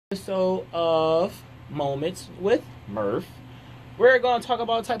episode of Moments with Murph. We're going to talk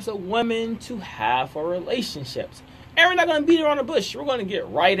about types of women to have for relationships. And we're not going to beat around the bush. We're going to get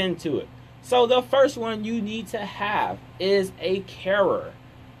right into it. So the first one you need to have is a carer.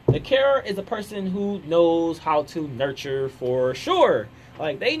 The carer is a person who knows how to nurture for sure.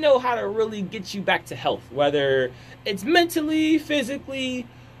 Like, they know how to really get you back to health. Whether it's mentally, physically,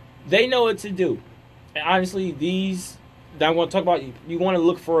 they know what to do. And honestly, these that I'm going to talk about, you want to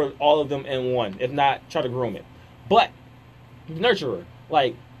look for all of them in one. If not, try to groom it. But, nurturer.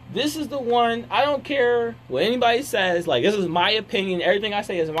 Like, this is the one, I don't care what anybody says. Like, this is my opinion. Everything I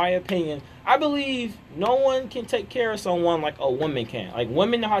say is my opinion. I believe no one can take care of someone like a woman can. Like,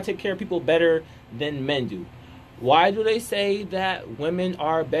 women know how to take care of people better than men do. Why do they say that women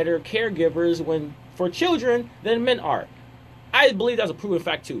are better caregivers for children than men are? I believe that's a proven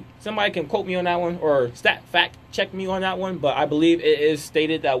fact too. Somebody can quote me on that one or fact check me on that one, but I believe it is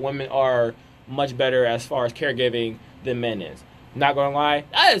stated that women are much better as far as caregiving than men is. Not gonna lie,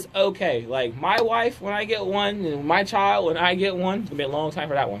 that is okay. Like, my wife when I get one, and my child when I get one, it's gonna be a long time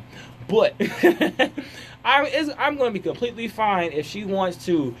for that one. But I'm gonna be completely fine if she wants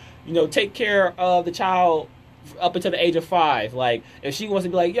to, take care of the child up until the age of 5. Like, if she wants to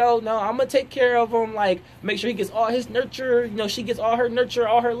be like, yo, no, I'm gonna take care of him, like, make sure he gets all his nurture, she gets all her nurture,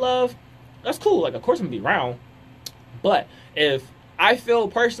 all her love, that's cool. Like, of course I'm gonna be around. But if I feel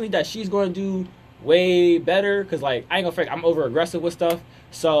personally that she's gonna do way better, because, like, I ain't gonna fake, I'm over aggressive with stuff,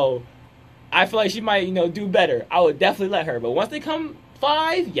 so I feel like she might, do better, I would definitely let her. But once they come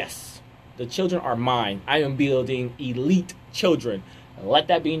 5, yes, the children are mine. I am building elite children. Let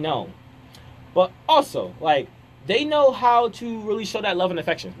that be known. But also, like, they know how to really show that love and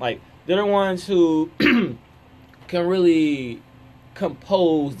affection. Like, they're the ones who can really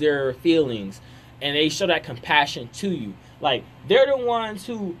compose their feelings, and they show that compassion to you. Like, they're the ones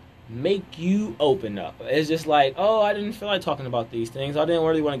who make you open up. It's just like, oh, I didn't feel like talking about these things. I didn't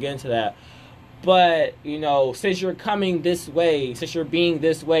really want to get into that. But, since you're coming this way, since you're being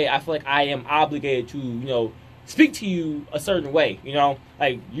this way, I feel like I am obligated to, speak to you a certain way,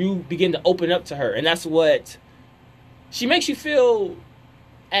 like, you begin to open up to her, and that's what she makes you feel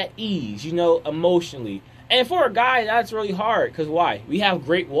at ease, emotionally. And for a guy, that's really hard, because why? We have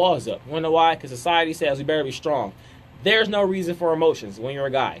great walls up. You want to know why? Because society says we better be strong. There's no reason for emotions when you're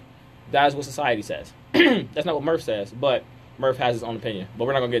a guy. That is what society says. That's not what Murph says, but Murph has his own opinion, but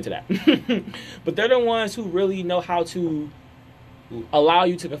we're not going to get into that. But they're the ones who really know how to allow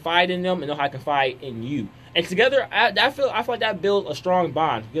you to confide in them and know how to confide in you. And together, I feel like that builds a strong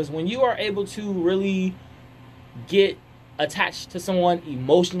bond. Because when you are able to really get attached to someone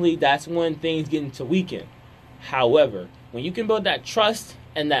emotionally, that's when things get to weaken. However, when you can build that trust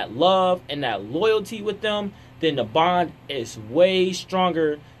and that love and that loyalty with them, then the bond is way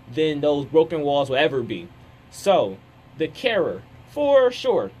stronger than those broken walls will ever be. So, the carer, for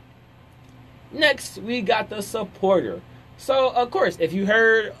sure. Next, we got the supporter. So, of course, if you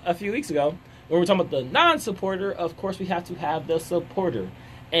heard a few weeks ago, when we're talking about the non-supporter, of course we have to have the supporter.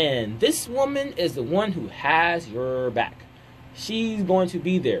 And this woman is the one who has your back. She's going to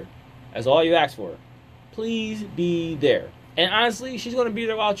be there. That's all you ask for. Please be there. And honestly, she's going to be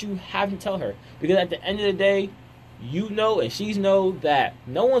there without you having to tell her. Because at the end of the day, you know and she's know that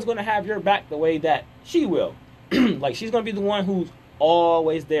no one's going to have your back the way that she will. Like, she's going to be the one who's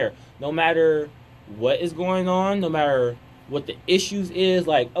always there. No matter what is going on, no matter what the issues is.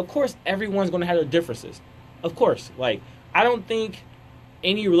 Like, of course, everyone's going to have their differences. Of course. Like, I don't think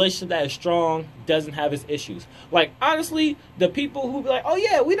any relationship that is strong doesn't have its issues. Like, honestly, the people who be like, oh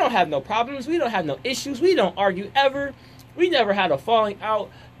yeah, we don't have no problems, we don't have no issues, we don't argue ever, we never had a falling out,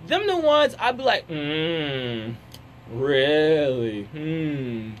 them the ones I'd be like, really?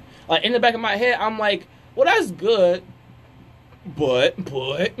 Like, in the back of my head, I'm like, well, that's good, but,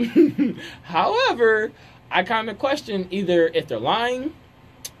 however, I kind of question either if they're lying,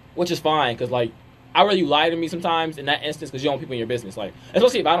 which is fine, because, like, I'd rather you lie to me sometimes in that instance because you don't want people in your business. Like,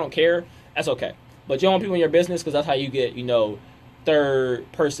 especially if I don't care, that's okay. But you don't want people in your business because that's how you get,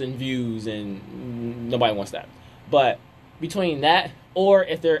 third-person views, and nobody wants that. But between that, or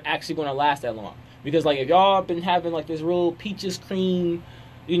if they're actually going to last that long. Because, like, if y'all been having, like, this real peaches cream,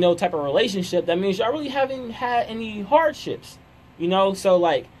 type of relationship, that means y'all really haven't had any hardships, So,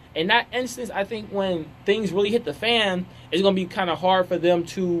 like, in that instance, I think when things really hit the fan, it's going to be kind of hard for them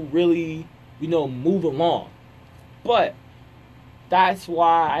to really, move along. But that's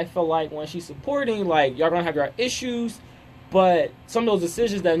why I feel like when she's supporting, like, y'all going to have your issues, but some of those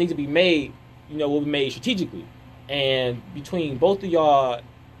decisions that need to be made, will be made strategically. And between both of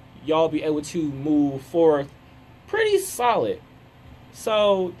y'all be able to move forth pretty solid.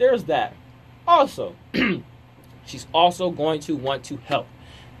 So there's that. Also, she's also going to want to help.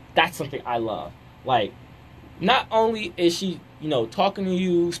 That's something I love. Like, not only is she, talking to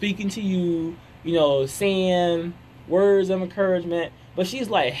you, speaking to you, saying words of encouragement, but she's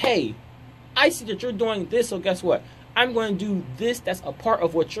like, hey, I see that you're doing this, so guess what? I'm going to do this that's a part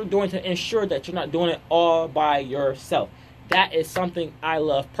of what you're doing to ensure that you're not doing it all by yourself. That is something I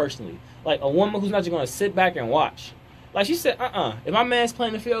love personally. Like, a woman who's not just going to sit back and watch. Like, she said, if my man's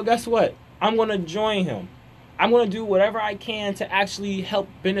playing the field, guess what? I'm going to join him. I'm going to do whatever I can to actually help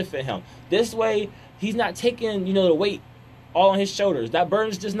benefit him. This way, he's not taking, the weight all on his shoulders. That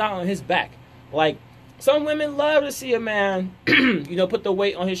burden's just not on his back. Like, some women love to see a man, put the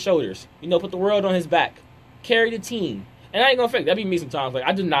weight on his shoulders. Put the world on his back. Carry the team. And I ain't gonna fake that. Be me sometimes. Like,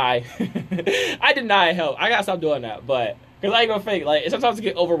 I deny help. I gotta stop doing that. But because I ain't gonna fake, like, sometimes it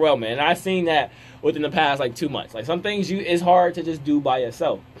get overwhelming. And I've seen that within the past like 2 months. Like, some things it's hard to just do by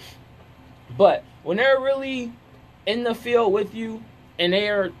yourself. But when they're really in the field with you and they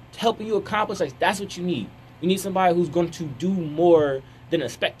are helping you accomplish, like, that's what you need. You need somebody who's going to do more than a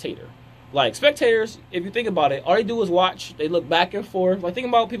spectator. Like, spectators, if you think about it, all they do is watch. They look back and forth. Like, think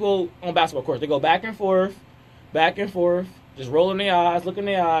about people on basketball courts. They go back and forth, just rolling their eyes, looking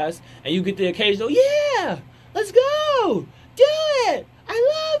their eyes, and you get the occasional, yeah, let's go, do it,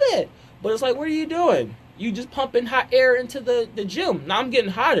 I love it. But it's like, what are you doing? You just pumping hot air into the gym. Now I'm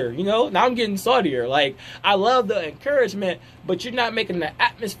getting hotter, Now I'm getting saltier. Like, I love the encouragement, but you're not making the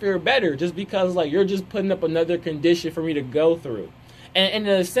atmosphere better just because, like, you're just putting up another condition for me to go through. And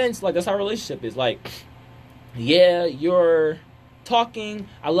in a sense, like, that's how a relationship is. Like, yeah, you're talking.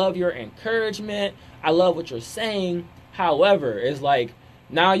 I love your encouragement. I love what you're saying. However, it's like,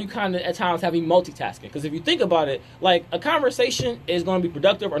 now you kind of at times have me multitasking. Because if you think about it, like, a conversation is going to be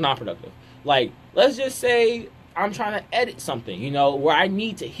productive or non-productive. Like, let's just say I'm trying to edit something, where I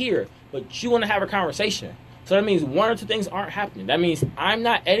need to hear, but you want to have a conversation. So that means one or two things aren't happening. That means I'm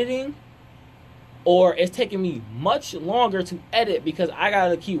not editing, or it's taking me much longer to edit because I got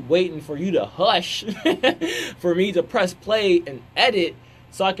to keep waiting for you to hush for me to press play and edit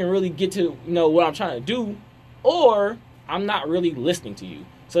so I can really get to, what I'm trying to do, or I'm not really listening to you.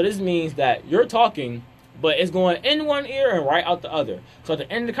 So this means that you're talking, but it's going in one ear and right out the other. So at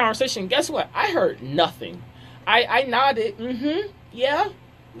the end of the conversation, guess what? I heard nothing. I nodded, yeah,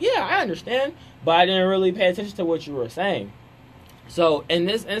 I understand, but I didn't really pay attention to what you were saying. So in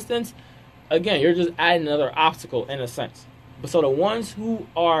this instance, again, you're just adding another obstacle in a sense. But so the ones who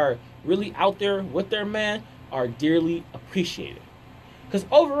are really out there with their man are dearly appreciated. Because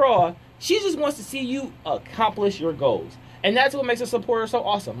overall, she just wants to see you accomplish your goals. And that's what makes a supporter so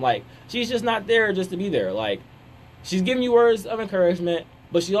awesome. Like, she's just not there just to be there. Like, she's giving you words of encouragement,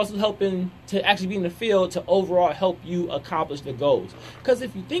 but she's also helping to actually be in the field to overall help you accomplish the goals. Because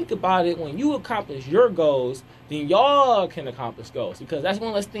if you think about it, when you accomplish your goals, then y'all can accomplish goals. Because that's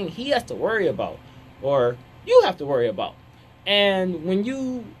one less thing he has to worry about, or you have to worry about. And when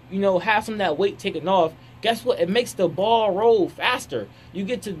you have some of that weight taken off, guess what? It makes the ball roll faster. You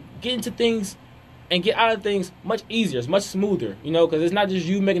get to get into things and get out of things much easier. It's much smoother, because it's not just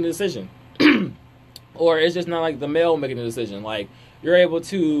you making the decision. Or it's just not like the male making the decision. Like, you're able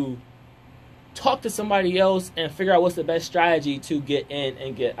to talk to somebody else and figure out what's the best strategy to get in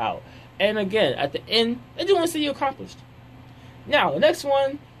and get out. And again, at the end, they just want to see you accomplished. Now, the next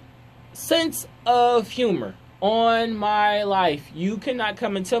one, sense of humor. On my life, you cannot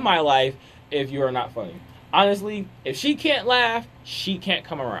come into my life if you are not funny. Honestly, if she can't laugh, she can't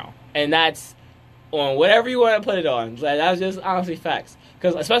come around. And that's on whatever you want to put it on. Like, that's just honestly facts.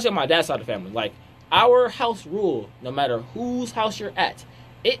 Because especially on my dad's side of the family, like, our house rule, no matter whose house you're at,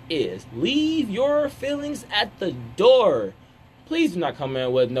 it is leave your feelings at the door. Please do not come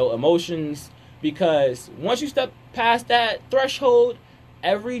in with no emotions, because once you step past that threshold,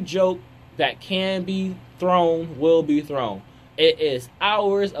 every joke that can be thrown will be thrown. It is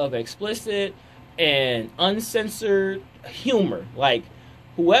hours of explicit and uncensored humor. Like,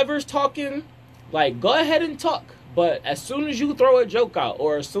 whoever's talking, like, go ahead and talk. But as soon as you throw a joke out,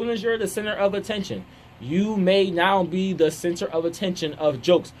 or as soon as you're the center of attention, you may now be the center of attention of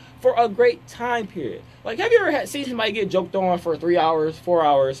jokes for a great time period. Like, have you ever seen somebody get joked on for 3 hours, 4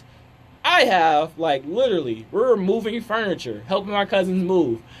 hours? I have. Like, literally, we're moving furniture, helping my cousins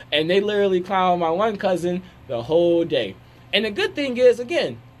move, and they literally clown my one cousin the whole day. And the good thing is,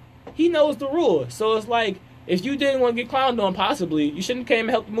 again, he knows the rules. So it's like, if you didn't want to get clowned on, possibly, you shouldn't have came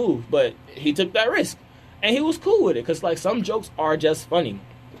and helped move. But he took that risk. And he was cool with it, because, like, some jokes are just funny.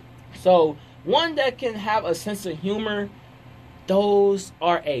 So, one that can have a sense of humor, those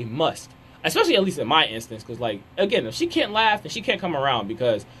are a must. especially at least in my instance, because like again, if she can't laugh, then she can't come around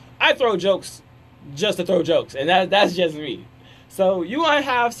because I throw jokes just to throw jokes, and that's just me. So you want to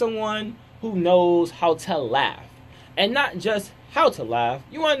have someone who knows how to laugh, and not just how to laugh.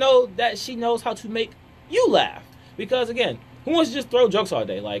 You want to know that she knows how to make you laugh, because again, who wants to just throw jokes all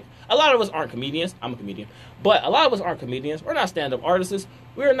day? Like, a lot of us aren't comedians. I'm a comedian. But a lot of us aren't comedians. We're not stand-up artists.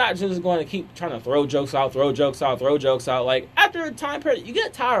 We're not just going to keep trying to throw jokes out. Like, after a time period, you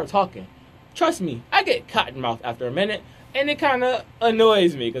get tired of talking. Trust me, I get cottonmouth after a minute, and it kind of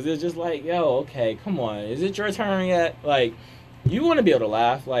annoys me, because it's just like, yo, okay, come on. Is it your turn yet? Like, you want to be able to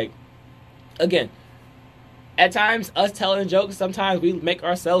laugh. Like, again, at times, us telling jokes, sometimes we make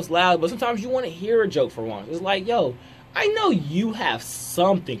ourselves loud, but sometimes you want to hear a joke for once. It's like, yo, I know you have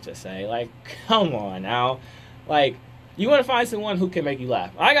something to say. Like, come on now. Like, you want to find someone who can make you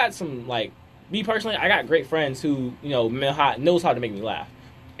laugh. I got some, like, me personally, I got great friends who, you know, knows how to make me laugh.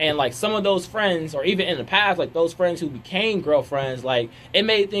 And, like, some of those friends, or even in the past, like, those friends who became girlfriends, like, it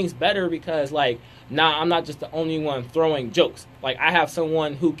made things better because, like, I'm not just the only one throwing jokes. Like, I have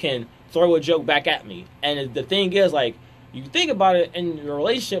someone who can throw a joke back at me. And the thing is, like, you think about it in your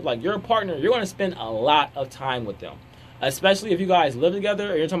relationship, like, your partner, you're going to spend a lot of time with them. Especially if you guys live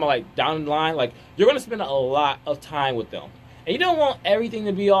together, or you're talking about like down the line, like you're going to spend a lot of time with them. And you don't want everything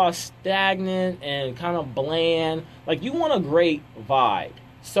to be all stagnant and kind of bland. Like, you want a great vibe.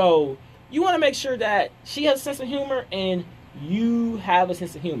 So you want to make sure that she has a sense of humor and you have a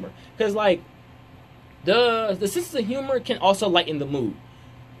sense of humor. Because like the sense of humor can also lighten the mood.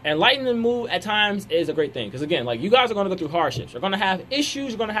 And lightening the mood at times is a great thing. Because again, like you guys are going to go through hardships. You're going to have issues.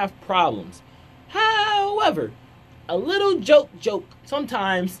 You're going to have problems. However, a little joke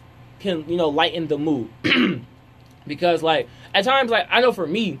sometimes can, you know, lighten the mood. Because, like, at times, like, I know for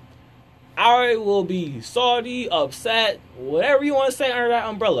me, I will be salty, upset, whatever you want to say under that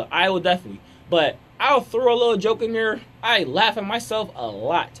umbrella. I will definitely. But I'll throw a little joke in there. I laugh at myself a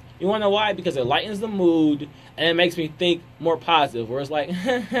lot. You want to know why? Because it lightens the mood, and it makes me think more positive. Where it's like,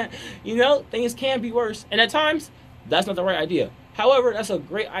 you know, things can be worse. And at times, that's not the right idea. However, that's a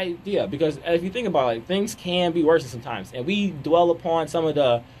great idea because if you think about it, things can be worse sometimes. And we dwell upon some of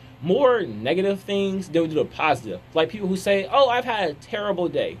the more negative things than we do the positive. Like people who say, oh, I've had a terrible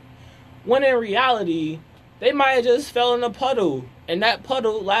day. When in reality, they might have just fell in a puddle. And that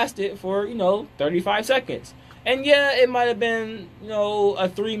puddle lasted for, 35 seconds. And yeah, it might have been, a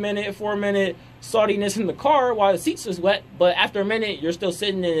 3-minute, 4-minute saltiness in the car while the seats is wet. But after a minute, you're still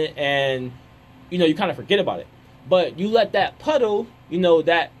sitting in it and, you kind of forget about it. But you let that puddle,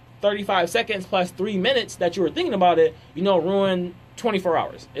 that 35 seconds plus 3 minutes that you were thinking about it, ruin 24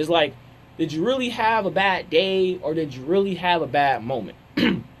 hours. It's like, did you really have a bad day or did you really have a bad moment?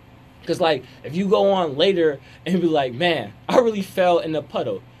 Because, like, if you go on later and be like, man, I really fell in the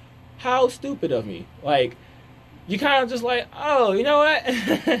puddle. How stupid of me. Like, you kind of just like, oh, you know what?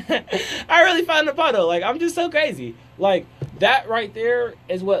 I really fell in the puddle. Like, I'm just so crazy. Like, that right there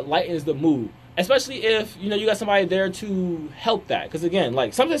is what lightens the mood. Especially if, you got somebody there to help that. Because, again,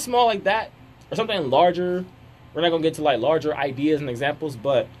 like, something small like that or something larger, we're not going to get to, like, larger ideas and examples,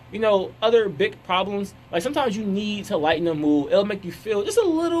 but, other big problems, like, sometimes you need to lighten the mood. It'll make you feel just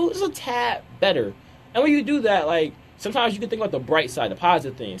a tad better. And when you do that, like, sometimes you can think about the bright side, the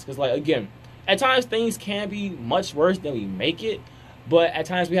positive things. Because, like, again, at times things can be much worse than we make it, but at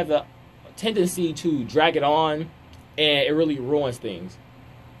times we have the tendency to drag it on, and it really ruins things.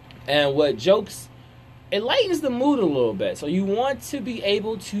 And what jokes, it lightens the mood a little bit. So you want to be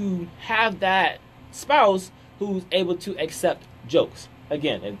able to have that spouse who's able to accept jokes.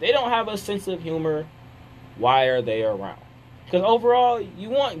 Again, if they don't have a sense of humor, why are they around? Because overall, you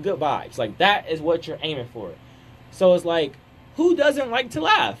want good vibes. Like, that is what you're aiming for. So it's like, who doesn't like to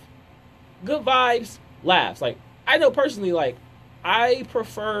laugh? Good vibes, laughs. Like, I know personally, like, I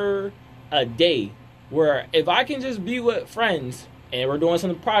prefer a day where if I can just be with friends and we're doing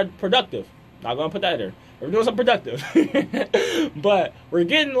something productive, not going to put that there, we're doing something productive, but we're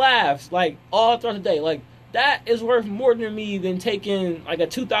getting laughs, like, all throughout the day. Like, that is worth more to me than taking, like, a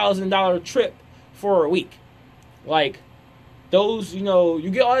 $2,000 trip for a week. Like, those, you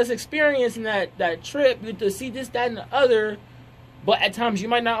get all this experience in that trip, you get to see this, that, and the other, but at times you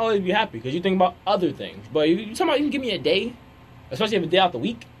might not always be happy because you think about other things. But you talking about you can give me a day, especially if a day out the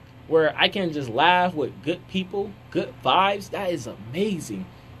week, where I can just laugh with good people, good vibes, that is amazing.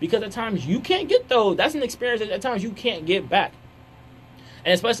 Because at times you can't get those. That's an experience that at times you can't get back.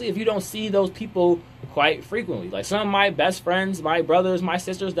 And especially if you don't see those people quite frequently. Like some of my best friends, my brothers, my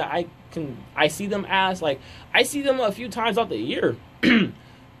sisters that I see them as, like, I see them a few times out the year.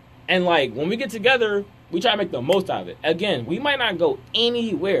 And like when we get together, we try to make the most out of it. Again, we might not go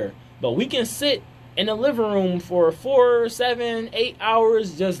anywhere, But we can sit in the living room for 4, 7, 8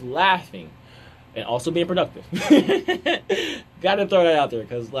 hours just laughing and also being productive. Gotta throw that out there,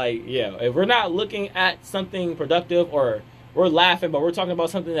 because, like, yeah, if we're not looking at something productive, or we're laughing but we're talking about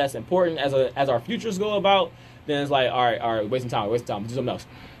something that's important as our futures go about, then it's like, all right, wasting time, do something else.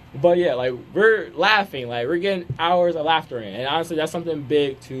 But yeah, like, we're laughing, like, we're getting hours of laughter in, and honestly, that's something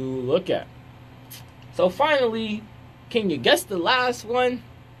big to look at. So finally, can you guess the last one?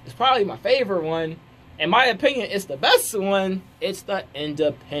 It's probably my favorite one. In my opinion, it's the best one. It's the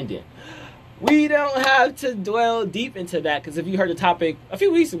independent. We don't have to dwell deep into that, because if you heard the topic a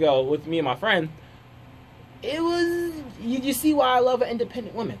few weeks ago with me and my friend, it was, you see why I love an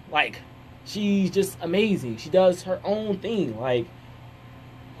independent woman. Like, she's just amazing. She does her own thing. Like,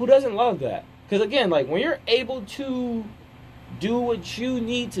 who doesn't love that? Because again, like, when you're able to do what you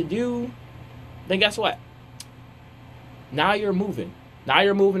need to do, then guess what? Now you're moving. Now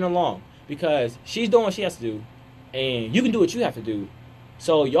you're moving along, because she's doing what she has to do, and you can do what you have to do.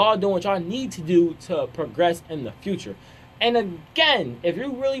 So y'all doing what y'all need to do to progress in the future. And again, if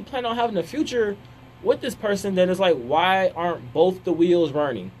you really plan on having a future with this person, then it's like, why aren't both the wheels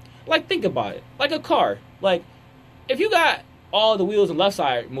running? Like, think about it. Like a car. Like, if you got all the wheels on the left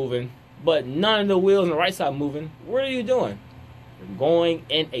side moving, but none of the wheels on the right side moving, what are you doing? You're going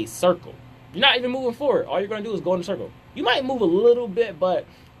in a circle. You're not even moving forward. All you're going to do is go in a circle. You might move a little bit, but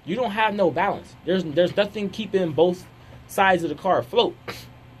you don't have no balance. There's nothing keeping both sides of the car afloat.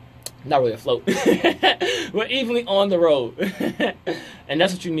 Not really afloat, but evenly on the road. And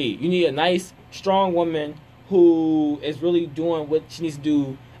that's what you need. You need a nice, strong woman who is really doing what she needs to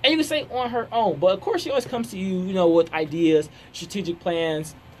do. And you can say on her own, but of course she always comes to you, with ideas, strategic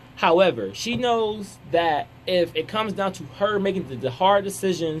plans. However, she knows that if it comes down to her making the hard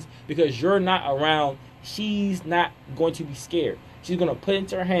decisions because you're not around, she's not going to be scared. She's going to put it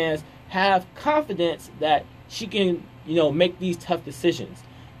into her hands, have confidence that she can, make these tough decisions.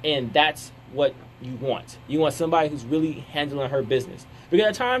 And that's what you want. You want somebody who's really handling her business. Because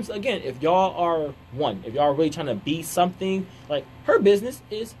at times, again, if y'all are really trying to be something, like, her business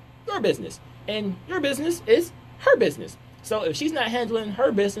is your business, and your business is her business. So if she's not handling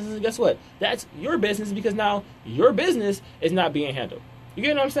her business, then guess what? That's your business, because now your business is not being handled. You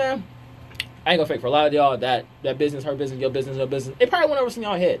get what I'm saying? I ain't gonna fake for a lot of y'all that business, her business, your business, her business. It probably went over some of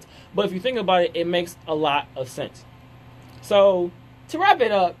y'all heads. But if you think about it, it makes a lot of sense. So to wrap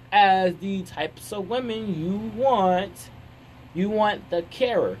it up, as the types of women you want the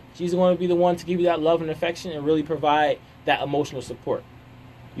carer. She's going to be the one to give you that love and affection and really provide that emotional support.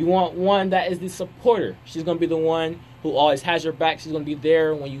 You want one that is the supporter. She's going to be the one who always has your back. She's going to be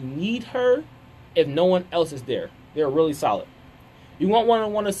there when you need her if no one else is there. They're really solid. You want one who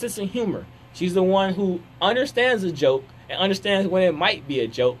wants a sense of humor. She's the one who understands a joke and understands when it might be a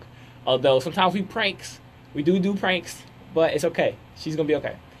joke. Although sometimes we do pranks, but it's okay. She's going to be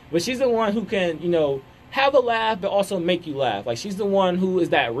okay. But she's the one who can, have a laugh, but also make you laugh. Like, she's the one who is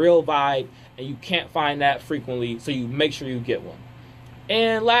that real vibe, and you can't find that frequently, so you make sure you get one.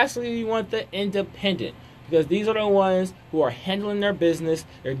 And lastly, you want the independent, because these are the ones who are handling their business.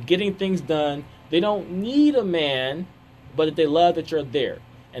 They're getting things done. They don't need a man, but they love that you're there.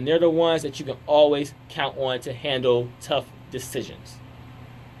 And they're the ones that you can always count on to handle tough decisions.